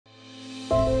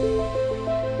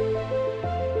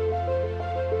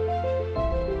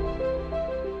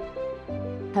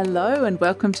Hello and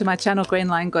welcome to my channel Green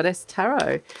Lion Goddess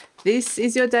Tarot. This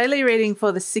is your daily reading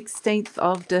for the 16th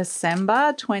of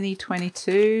December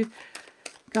 2022.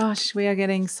 Gosh, we are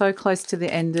getting so close to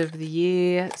the end of the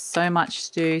year. So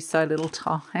much to do, so little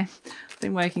time. I've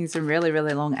been working some really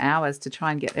long hours to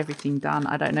try and get everything done.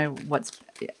 I don't know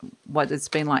what it's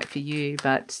been like for you,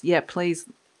 but yeah, please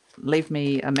leave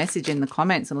me a message in the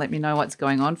comments and let me know what's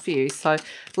going on for you. So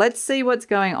let's see what's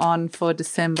going on for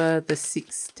December the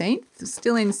 16th.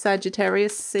 Still in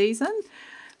Sagittarius season.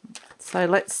 So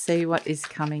let's see what is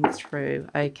coming through.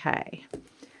 Okay.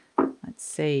 Let's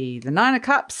see. The Nine of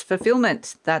Cups,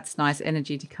 fulfillment. That's nice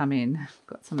energy to come in.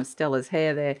 Got some of Stella's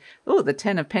hair there. Oh, the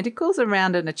Ten of Pentacles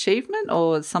around an achievement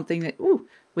or something that,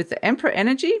 with the Emperor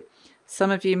energy.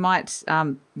 Some of you might,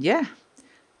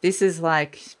 this is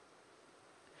like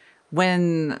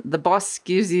when the boss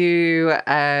gives you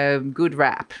a good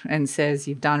rap and says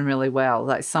you've done really well,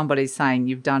 like somebody's saying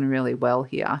you've done really well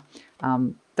here.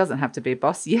 Doesn't have to be a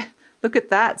boss. Yeah, look at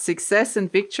that. Success and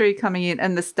victory coming in.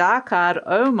 And the Star card,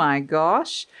 oh my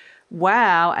gosh.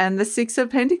 Wow. And the Six of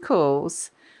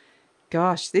Pentacles.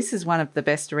 Gosh, this is one of the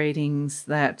best readings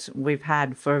that we've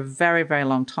had for a very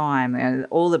long time. And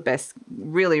all the best,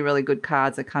 really good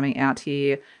cards are coming out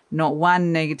here. Not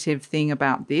one negative thing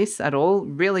about this at all.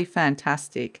 Really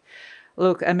fantastic.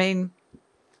 Look, I mean,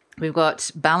 we've got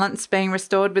balance being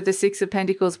restored with the Six of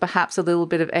Pentacles, perhaps a little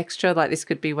bit of extra, like this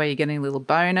could be where you're getting a little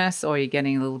bonus or you're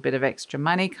getting a little bit of extra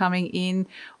money coming in,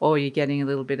 or you're getting a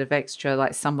little bit of extra,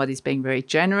 like somebody's being very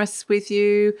generous with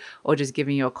you or just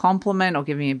giving you a compliment or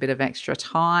giving you a bit of extra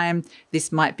time.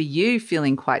 This might be you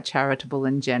feeling quite charitable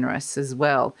and generous as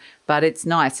well. But it's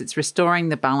nice. It's restoring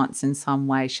the balance in some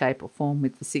way, shape or form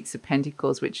with the Six of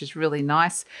Pentacles, which is really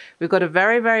nice. We've got a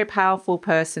very powerful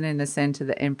person in the center,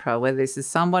 the Emperor, whether this is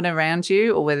someone around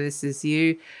you or whether this is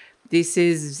you. This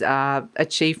is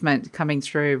achievement coming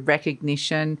through,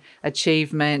 recognition,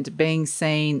 achievement, being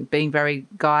seen, being very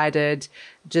guided,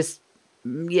 just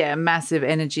massive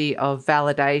energy of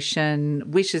validation,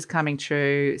 wishes coming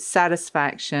true,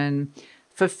 satisfaction,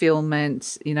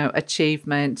 fulfillment,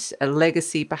 achievement, a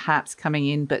legacy perhaps coming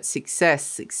in, but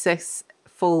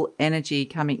successful energy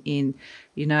coming in,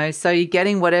 so you're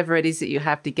getting whatever it is that you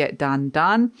have to get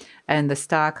done. And the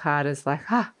Star card is like,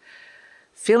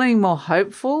 feeling more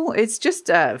hopeful. It's just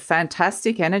a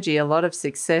fantastic energy, a lot of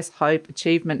success, hope,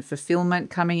 achievement,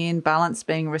 fulfillment coming in, balance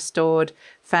being restored,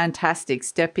 fantastic,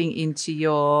 stepping into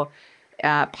your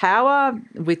power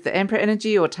with the Emperor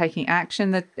energy or taking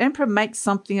action. The Emperor makes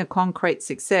something a concrete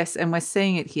success, and we're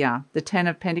seeing it here. The Ten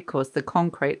of Pentacles, the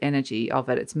concrete energy of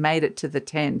it. It's made it to the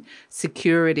 10.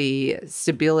 Security,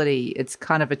 stability. It's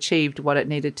kind of achieved what it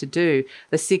needed to do.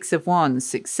 The Six of Wands,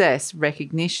 success,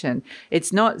 recognition.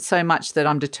 It's not so much that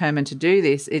I'm determined to do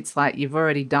this. It's like you've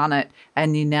already done it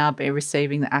and you now be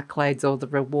receiving the accolades or the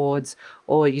rewards,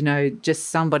 or, just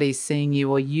somebody's seeing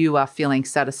you, or you are feeling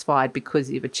satisfied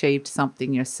because you've achieved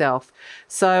something yourself.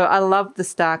 So I love the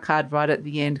Star card right at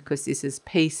the end because this is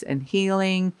peace and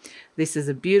healing. This is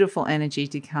a beautiful energy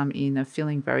to come in of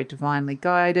feeling very divinely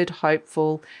guided,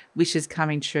 hopeful, wishes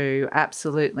coming true,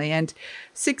 absolutely. And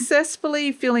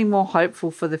successfully feeling more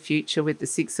hopeful for the future with the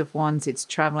Six of Wands. It's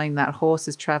traveling, that horse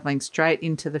is traveling straight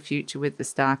into the future with the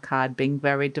Star card, being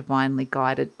very divinely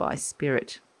guided by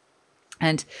spirit.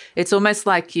 And it's almost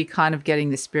like you're kind of getting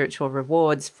the spiritual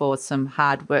rewards for some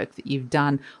hard work that you've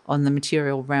done on the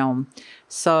material realm.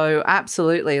 So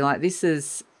absolutely, like this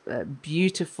is a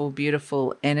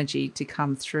beautiful energy to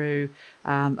come through.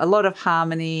 A lot of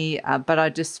harmony, but I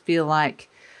just feel like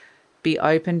be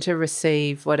open to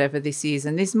receive whatever this is.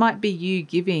 And this might be you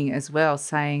giving as well,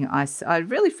 saying, I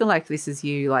really feel like this is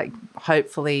you, like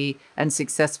hopefully and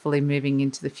successfully moving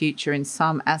into the future in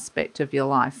some aspect of your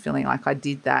life, feeling like I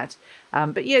did that.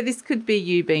 But yeah, this could be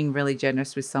you being really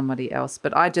generous with somebody else.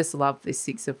 But I just love this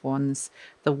Six of Wands,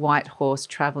 the white horse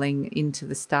traveling into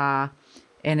the Star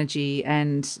energy.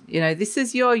 And, this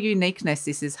is your uniqueness.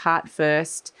 This is heart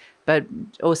first, but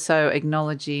also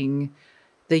acknowledging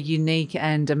the unique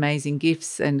and amazing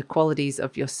gifts and qualities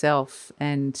of yourself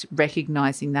and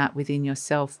recognizing that within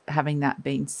yourself, having that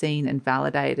been seen and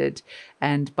validated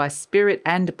and by spirit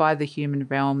and by the human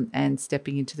realm, and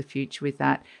stepping into the future with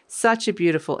that. Such a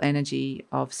beautiful energy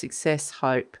of success,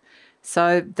 hope.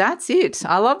 So that's it.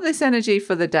 I love this energy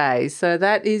for the day. So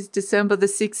that is December the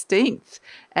 16th.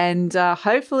 And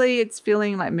hopefully it's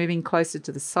feeling like moving closer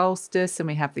to the solstice, and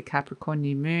we have the Capricorn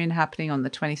new moon happening on the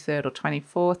 23rd or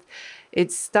 24th.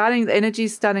 The energy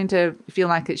is starting to feel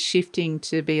like it's shifting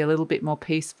to be a little bit more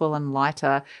peaceful and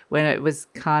lighter, when it was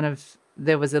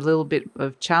there was a little bit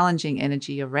of challenging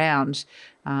energy around,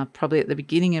 probably at the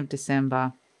beginning of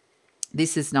December.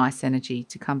 this is nice energy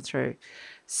to come through.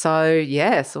 So,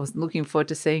 yes, I was looking forward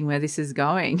to seeing where this is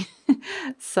going.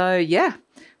 So, yeah,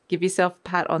 give yourself a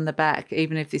pat on the back,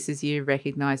 even if this is you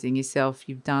recognizing yourself.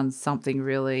 You've done something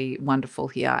really wonderful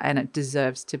here, and it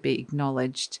deserves to be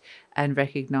acknowledged and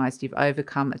recognized. You've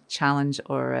overcome a challenge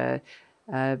or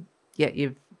yeah.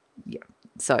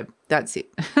 So that's it.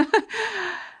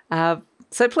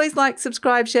 So please like,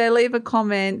 subscribe, share, leave a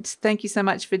comment. Thank you so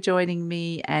much for joining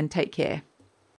me, and take care.